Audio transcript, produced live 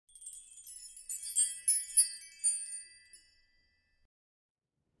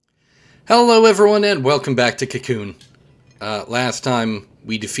Hello everyone and welcome back to Cocoon. Last time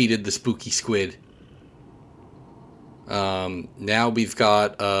we defeated the spooky squid. Now we've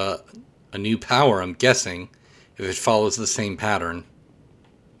got a new power, I'm guessing, if it follows the same pattern.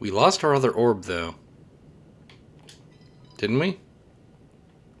 We lost our other orb though. Didn't we?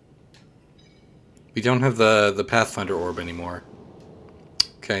 We don't have the Pathfinder orb anymore.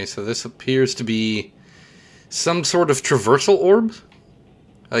 Okay, so this appears to be some sort of traversal orb.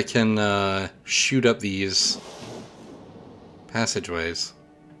 I can shoot up these passageways.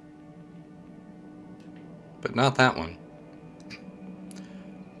 But not that one.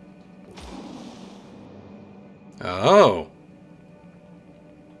 Oh!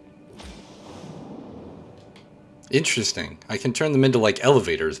 Interesting. I can turn them into, like,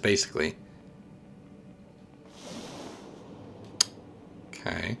 elevators, basically.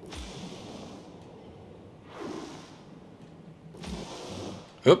 Okay.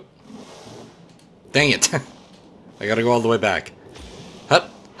 Oop. Dang it. I gotta go all the way back. Hup,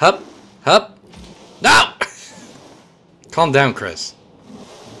 hup, hup. No! Calm down, Chris.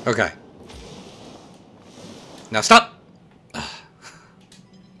 Okay. Now stop!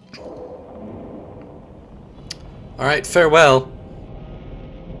 Alright, farewell.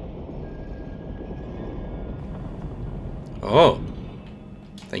 Oh.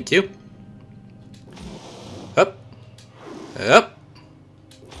 Thank you. Up. Up.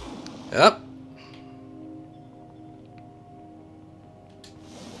 Up.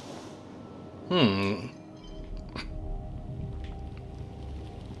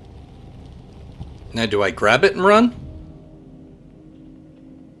 Now do I grab it and run?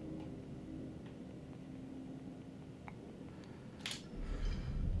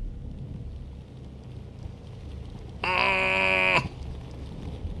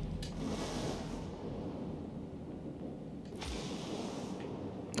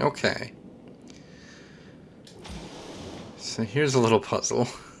 Okay. So here's a little puzzle.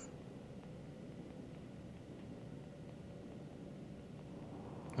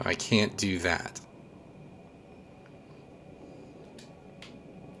 I can't do that.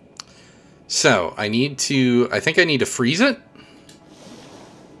 So, I think I need to freeze it?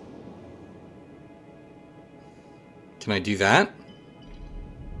 Can I do that?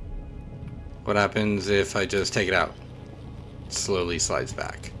 What happens if I just take it out? It slowly slides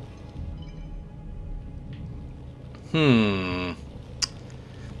back.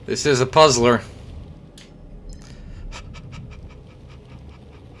 This is a puzzler.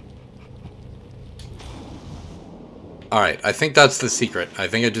 Alright, I think that's the secret. I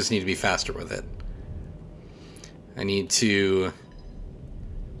think I just need to be faster with it. I need to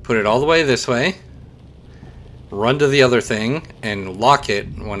put it all the way this way, run to the other thing, and lock it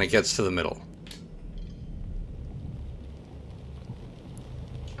when it gets to the middle.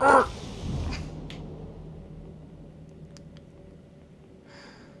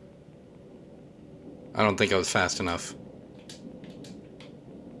 I don't think I was fast enough.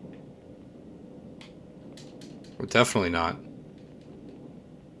 Well, definitely not.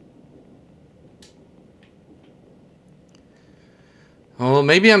 Well,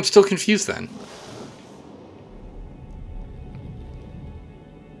 maybe I'm still confused then.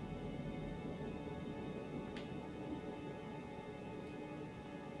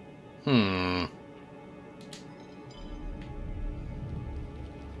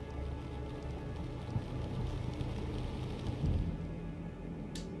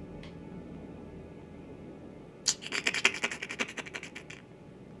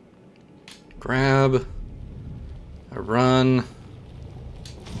 Grab. I run.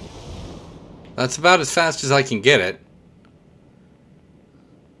 That's about as fast as I can get it.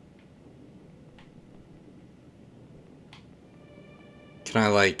 Can I,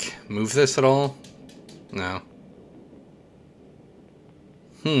 like, move this at all? No.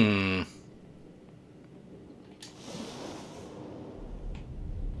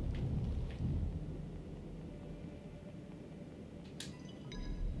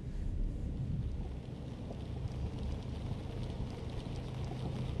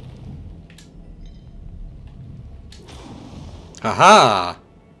 Haha!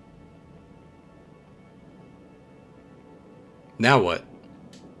 Now what?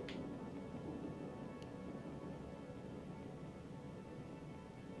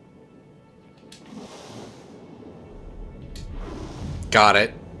 Got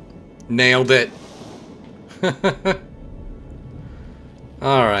it. Nailed it.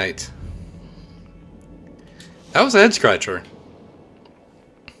 Alright. That was a head scratcher.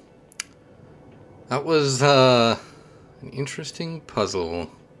 That was, an interesting puzzle.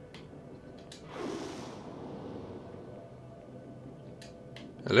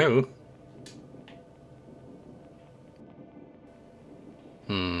 Hello?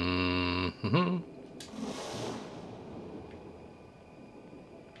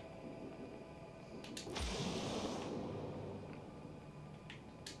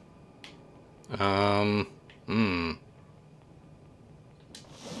 Hmm.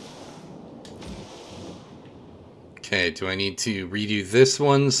 Okay, do I need to redo this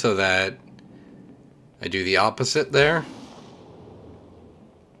one so that I do the opposite there?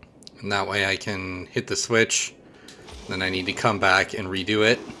 And that way I can hit the switch. Then I need to come back and redo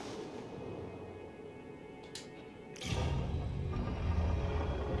it.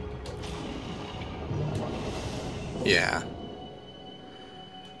 Yeah.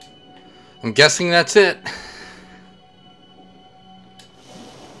 I'm guessing that's it.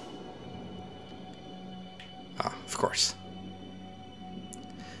 Ah, of course.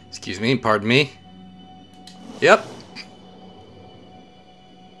 Excuse me, pardon me. Yep.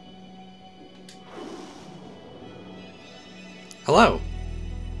 Hello.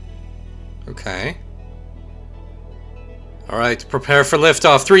 Okay. Alright, prepare for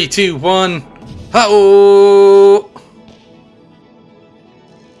liftoff. 3, 2, 1. Ha-oh!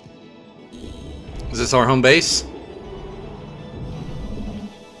 Is this our home base?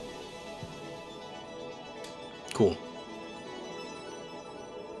 Cool.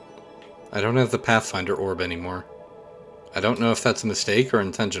 I don't have the Pathfinder orb anymore. I don't know if that's a mistake or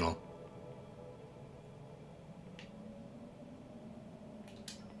intentional.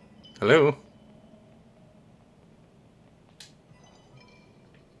 Hello?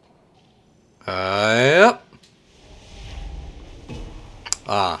 Yep.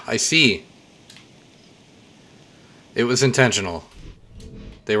 Ah, I see. It was intentional.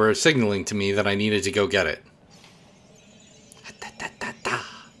 They were signaling to me that I needed to go get it.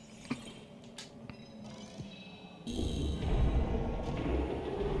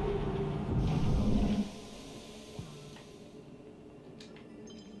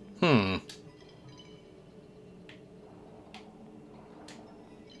 Hmm.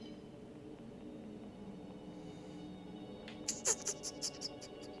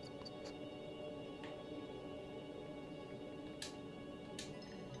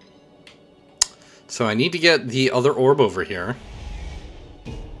 So I need to get the other orb over here.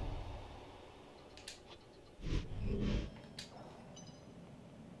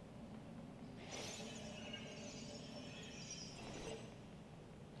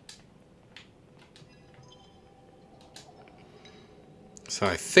 So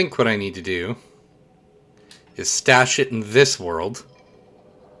I think what I need to do is stash it in this world.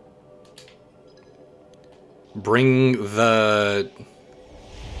 Bring the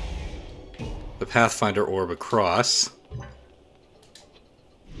Pathfinder orb across.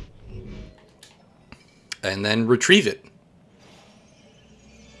 And then retrieve it.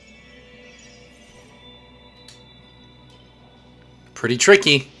 Pretty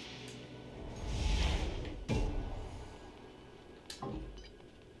tricky.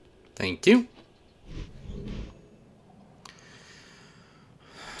 Thank you.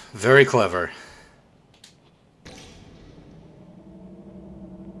 Very clever.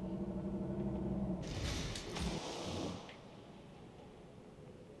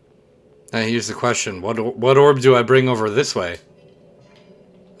 Now here's the question. What orb do I bring over this way?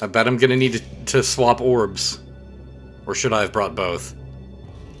 I bet I'm gonna need to swap orbs. Or should I have brought both?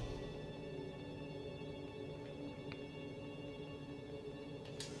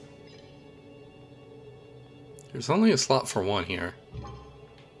 There's only a slot for one here.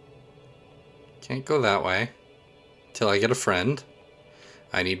 Can't go that way. Till I get a friend.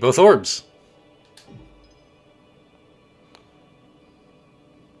 I need both orbs.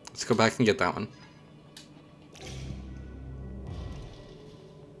 Let's go back and get that one.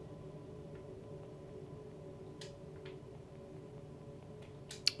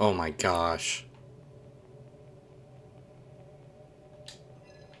 Oh my gosh.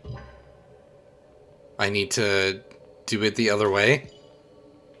 I need to do it the other way.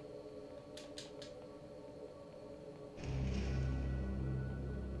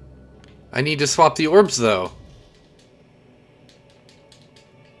 I need to swap the orbs though.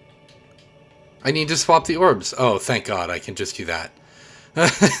 I need to swap the orbs. Oh, thank God, I can just do that.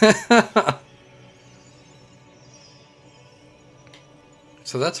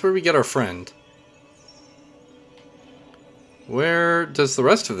 So that's where we get our friend. Where does the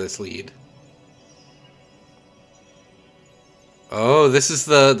rest of this lead? Oh, this is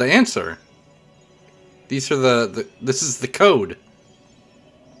the answer. These are this is the code.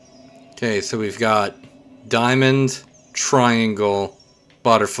 Okay, so we've got diamond, triangle,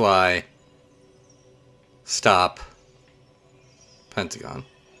 butterfly, stop, pentagon.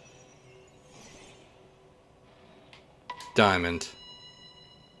 Diamond,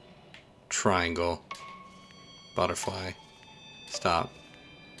 triangle, butterfly, stop,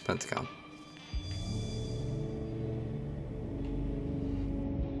 pentagon.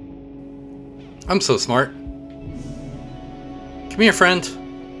 I'm so smart. Come here, friend.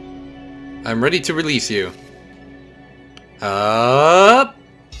 I'm ready to release you. Up!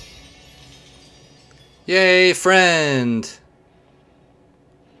 Yay, friend!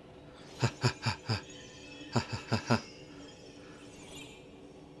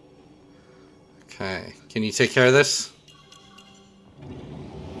 Okay, can you take care of this?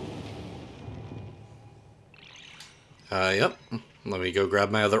 Yep. Let me go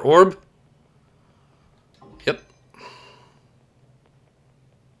grab my other orb. Yep.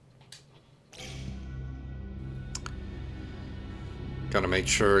 Gotta make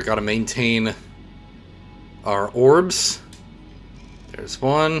sure, gotta maintain our orbs. There's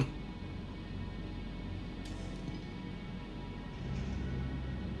one.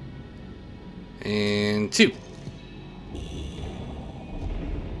 And two.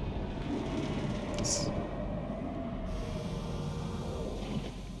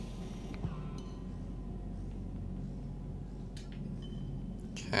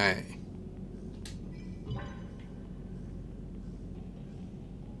 Okay.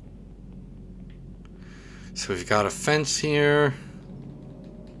 So we've got a fence here.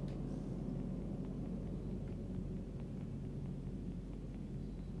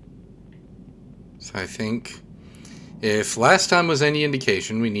 So I think if last time was any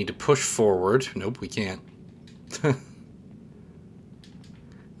indication, we need to push forward. Nope, we can't.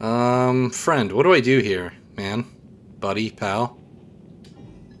 Friend, what do I do here, man? Buddy, pal?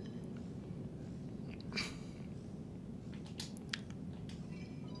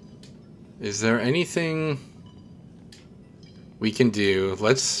 Is there anything we can do?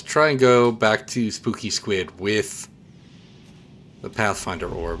 Let's try and go back to Spooky Squid with the Pathfinder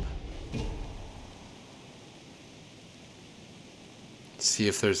orb. Let's see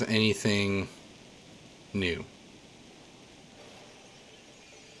if there's anything new.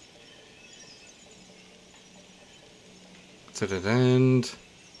 To the end.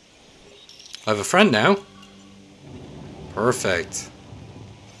 I have a friend now. Perfect.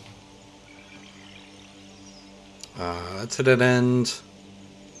 That's a dead end.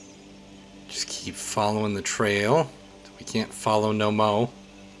 Just keep following the trail. We can't follow no mo.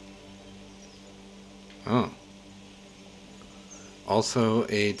 Oh. Also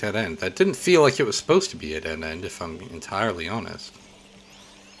a dead end. That didn't feel like it was supposed to be a dead end, if I'm entirely honest.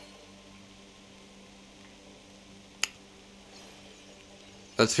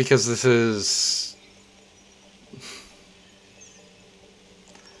 That's because this is...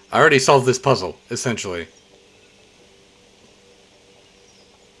 I already solved this puzzle, essentially.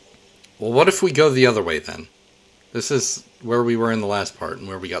 Well, what if we go the other way, then? This is where we were in the last part, and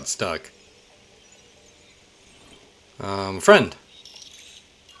where we got stuck. Friend.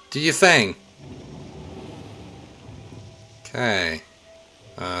 Do your thing. Okay.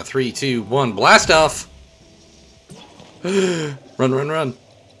 3, 2, 1, blast off! Run, run, run.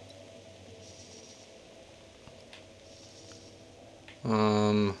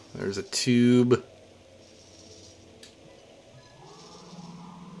 There's a tube.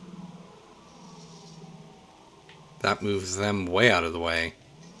 That moves them way out of the way.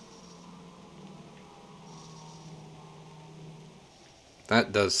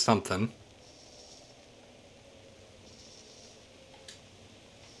 That does something.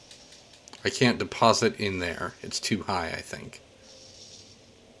 I can't deposit in there. It's too high, I think.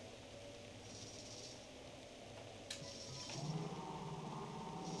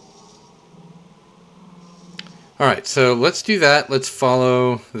 Alright, so let's do that. Let's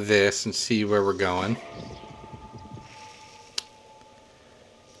follow this and see where we're going.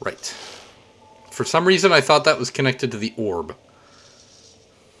 Right. For some reason, I thought that was connected to the orb.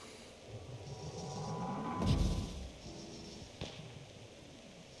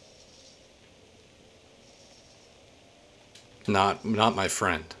 Not my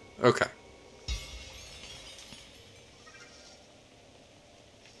friend. Okay.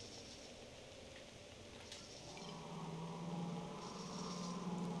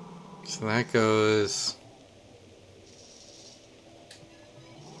 So that goes...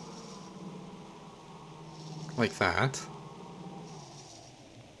 like that.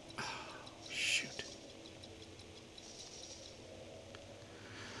 Oh, shoot.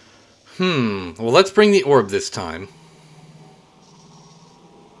 Well, let's bring the orb this time.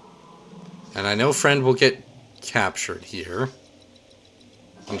 And I know friend will get captured here.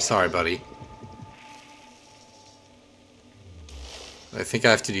 I'm sorry, buddy. I think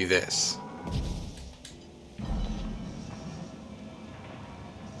I have to do this.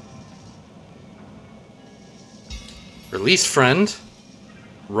 Release friend,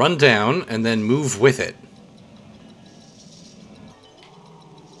 run down, and then move with it.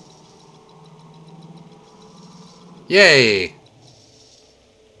 Yay!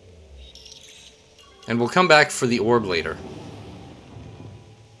 And we'll come back for the orb later.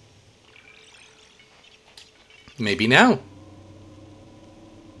 Maybe now.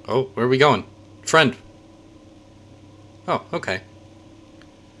 Oh, where are we going? Friend. Oh, okay.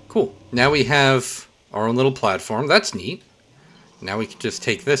 Cool. Now we have our own little platform. That's neat. Now we can just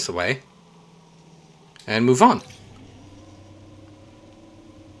take this away and move on.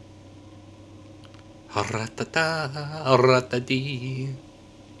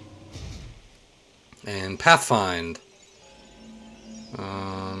 And pathfind.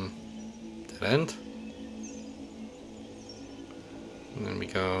 Dead end. And then we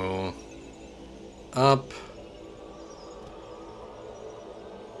go up.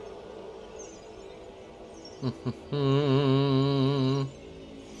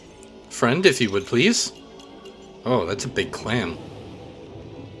 Friend, if you would please. Oh, that's a big clam.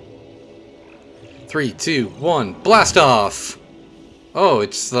 3, 2, 1, blast off! Oh,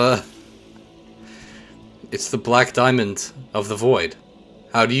 it's the black diamond of the void.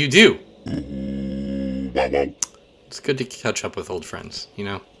 How do you do? It's good to catch up with old friends, you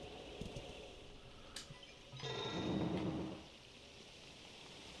know?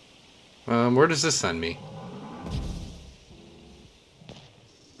 Where does this send me?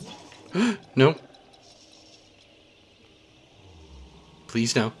 No.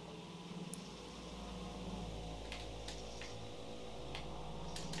 Please no.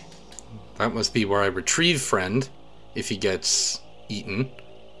 That must be where I retrieve friend if he gets eaten.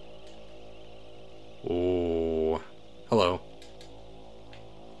 Oh, hello.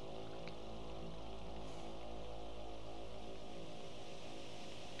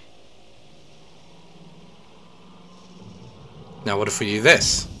 Now what if we do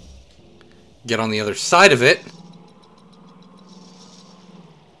this? Get on the other side of it.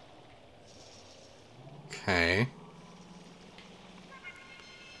 Okay.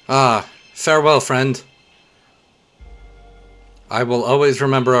 Ah, farewell, friend. I will always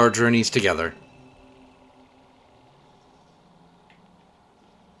remember our journeys together.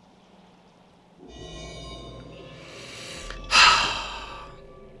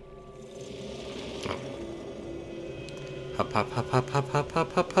 Hop, hop, hop, hop, hop, hop,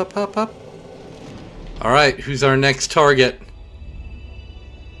 hop, hop, hop, hop, hop. Alright, who's our next target?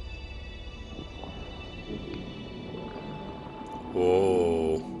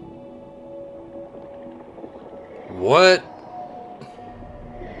 Whoa. What?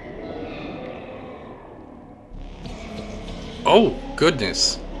 Oh,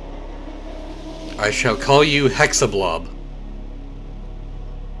 goodness. I shall call you Hexablob.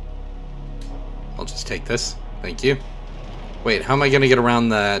 I'll just take this. Thank you. Wait, how am I gonna get around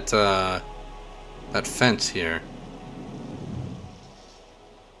that, that fence here?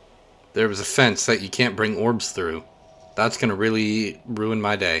 There was a fence that you can't bring orbs through. That's gonna really ruin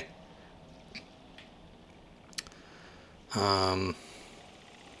my day. Oh.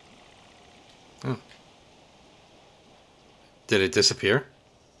 Did it disappear?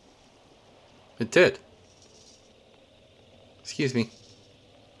 It did. Excuse me.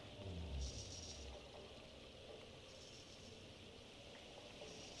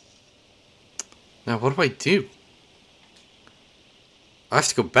 Now, what do I do? I have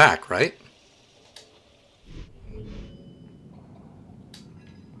to go back, right?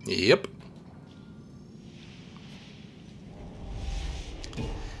 Yep.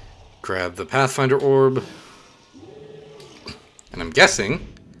 Grab the Pathfinder orb. And I'm guessing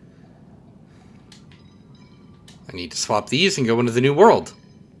I need to swap these and go into the new world.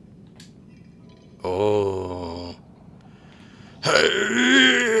 Oh.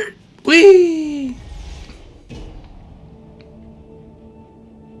 Whee!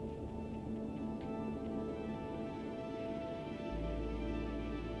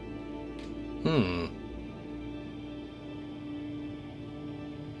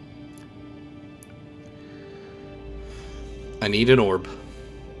 I need an orb.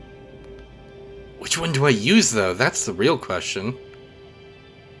 Which one do I use, though? That's the real question.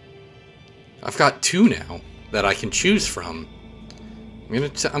 I've got 2 now that I can choose from.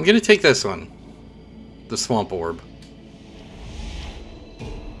 I'm gonna take this one. The swamp orb.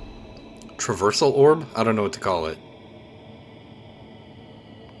 Traversal orb? I don't know what to call it.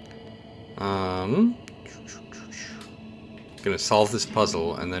 Gonna solve this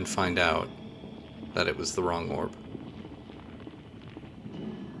puzzle and then find out that it was the wrong orb.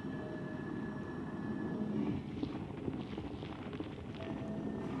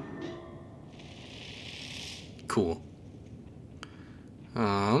 Cool.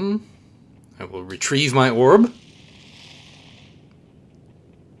 I will retrieve my orb.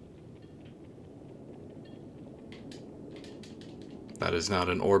 That is not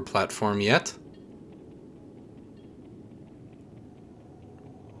an orb platform yet.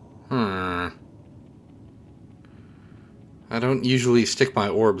 I don't usually stick my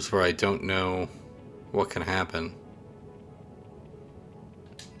orbs where I don't know what can happen.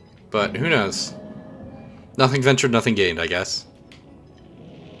 But who knows? Nothing ventured, nothing gained, I guess.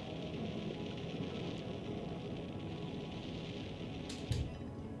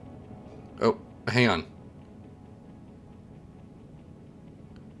 Oh, hang on.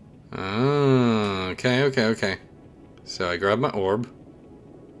 Oh, okay. So I grab my orb.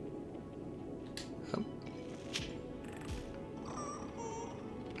 Oh.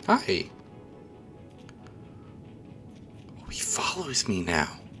 Hi. Oh, he follows me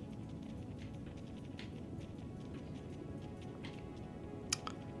now.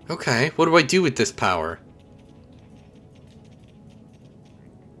 Okay, what do I do with this power?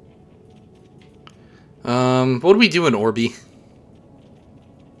 What do we do in Orby?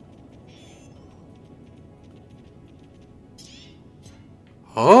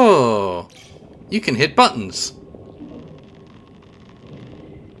 Oh, you can hit buttons.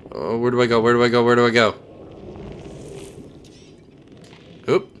 Oh, where do I go? Where do I go? Where do I go?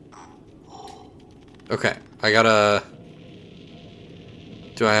 Oop. Okay, I gotta...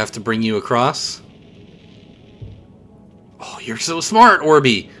 Do I have to bring you across? Oh, you're so smart,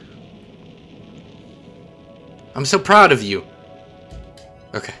 Orby. I'm so proud of you.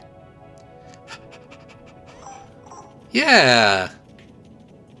 Okay. Yeah.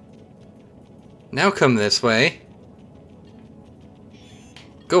 Now come this way.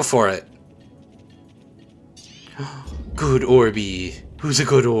 Go for it. Good Orby. Who's a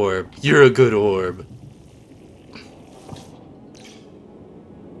good orb? You're a good orb.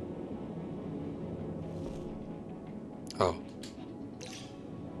 Oh.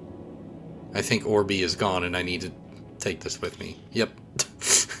 I think Orby is gone and I need to take this with me. Yep.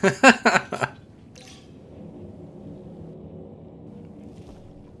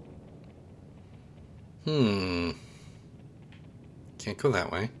 Can't go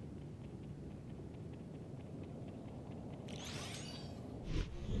that way.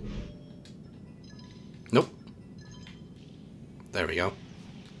 Nope. There we go.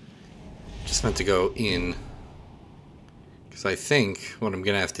 Just meant to go in. Because I think what I'm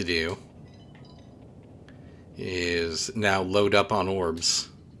going to have to do is now load up on orbs.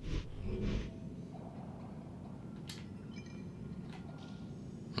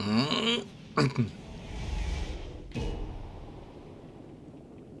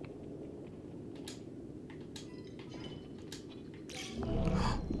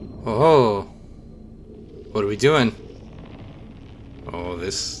 Oh, what are we doing? Oh,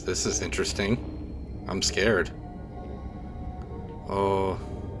 this is interesting. I'm scared. Oh,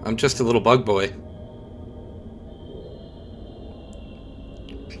 I'm just a little bug boy.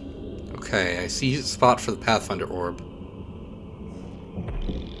 Okay, I see a spot for the Pathfinder orb.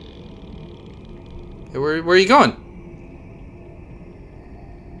 Hey, where are you going?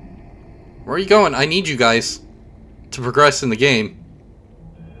 Where are you going? I need you guys to progress in the game.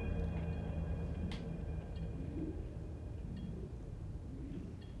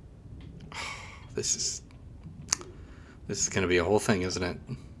 This is gonna be a whole thing, isn't it?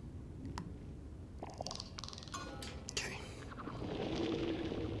 Okay.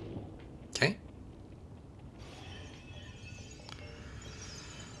 Okay.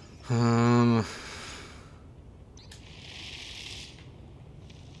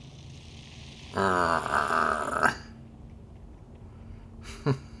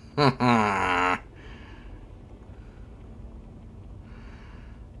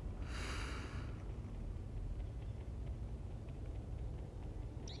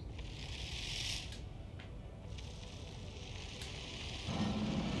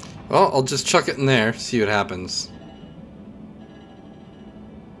 Well, I'll just chuck it in there, see what happens.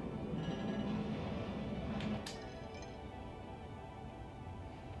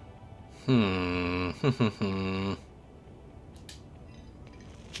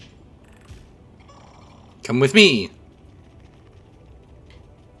 Come with me.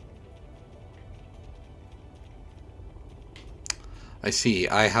 I see.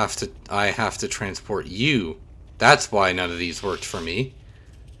 I have to transport you. That's why none of these worked for me.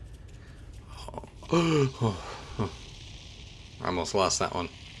 I almost lost that one.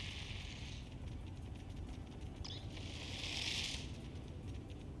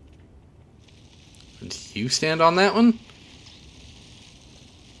 Do you stand on that one?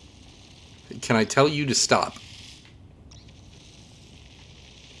 Can I tell you to stop?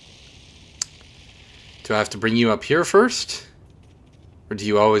 Do I have to bring you up here first? Or do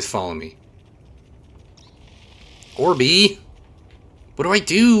you always follow me? Orby! What do I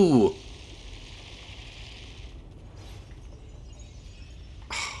do?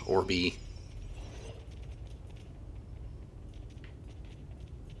 Orby.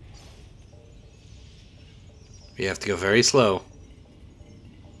 You have to go very slow.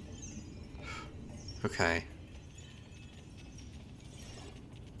 Okay.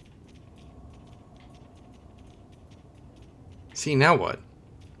 See, now what?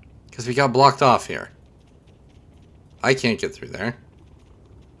 Because we got blocked off here. I can't get through there.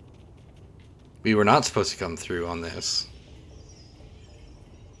 We were not supposed to come through on this.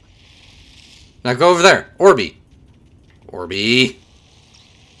 Now go over there. Orby. Orby.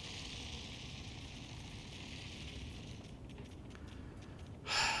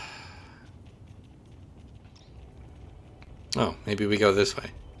 Oh, maybe we go this way.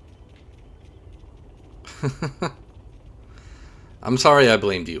 I'm sorry I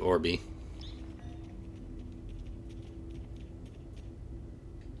blamed you, Orby.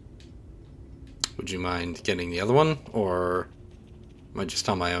 Would you mind getting the other one, or am I just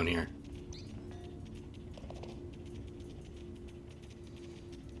on my own here?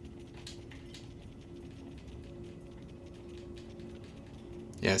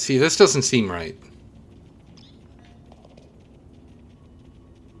 Yeah, see, this doesn't seem right.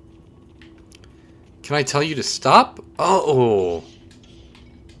 Can I tell you to stop? Oh!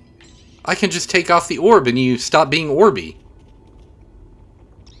 I can just take off the orb and you stop being Orby.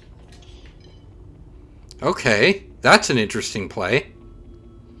 Okay, that's an interesting play.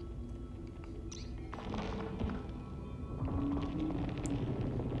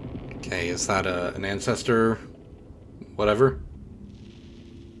 Okay, is that an ancestor? Whatever?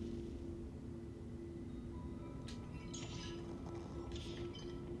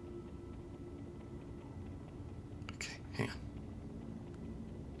 Okay, hang on.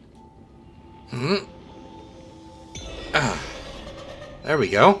 There we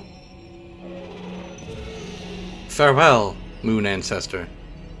go. Farewell, Moon Ancestor.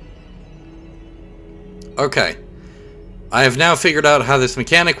 Okay. I have now figured out how this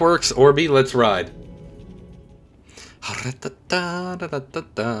mechanic works. Orby, let's ride.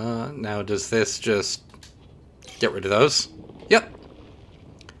 Now, does this just get rid of those? Yep.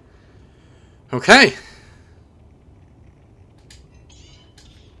 Okay.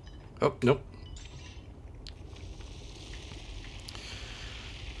 Oh, nope.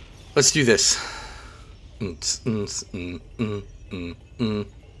 Let's do this.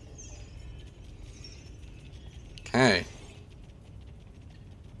 Okay.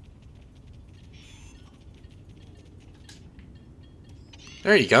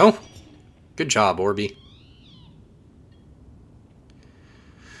 There you go. Good job, Orby.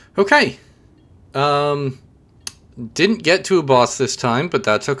 Okay. Didn't get to a boss this time, but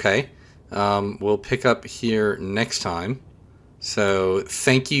that's okay. We'll pick up here next time. So,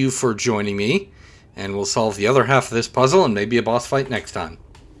 thank you for joining me, and we'll solve the other half of this puzzle and maybe a boss fight next time.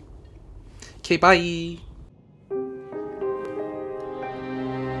 Okay, bye!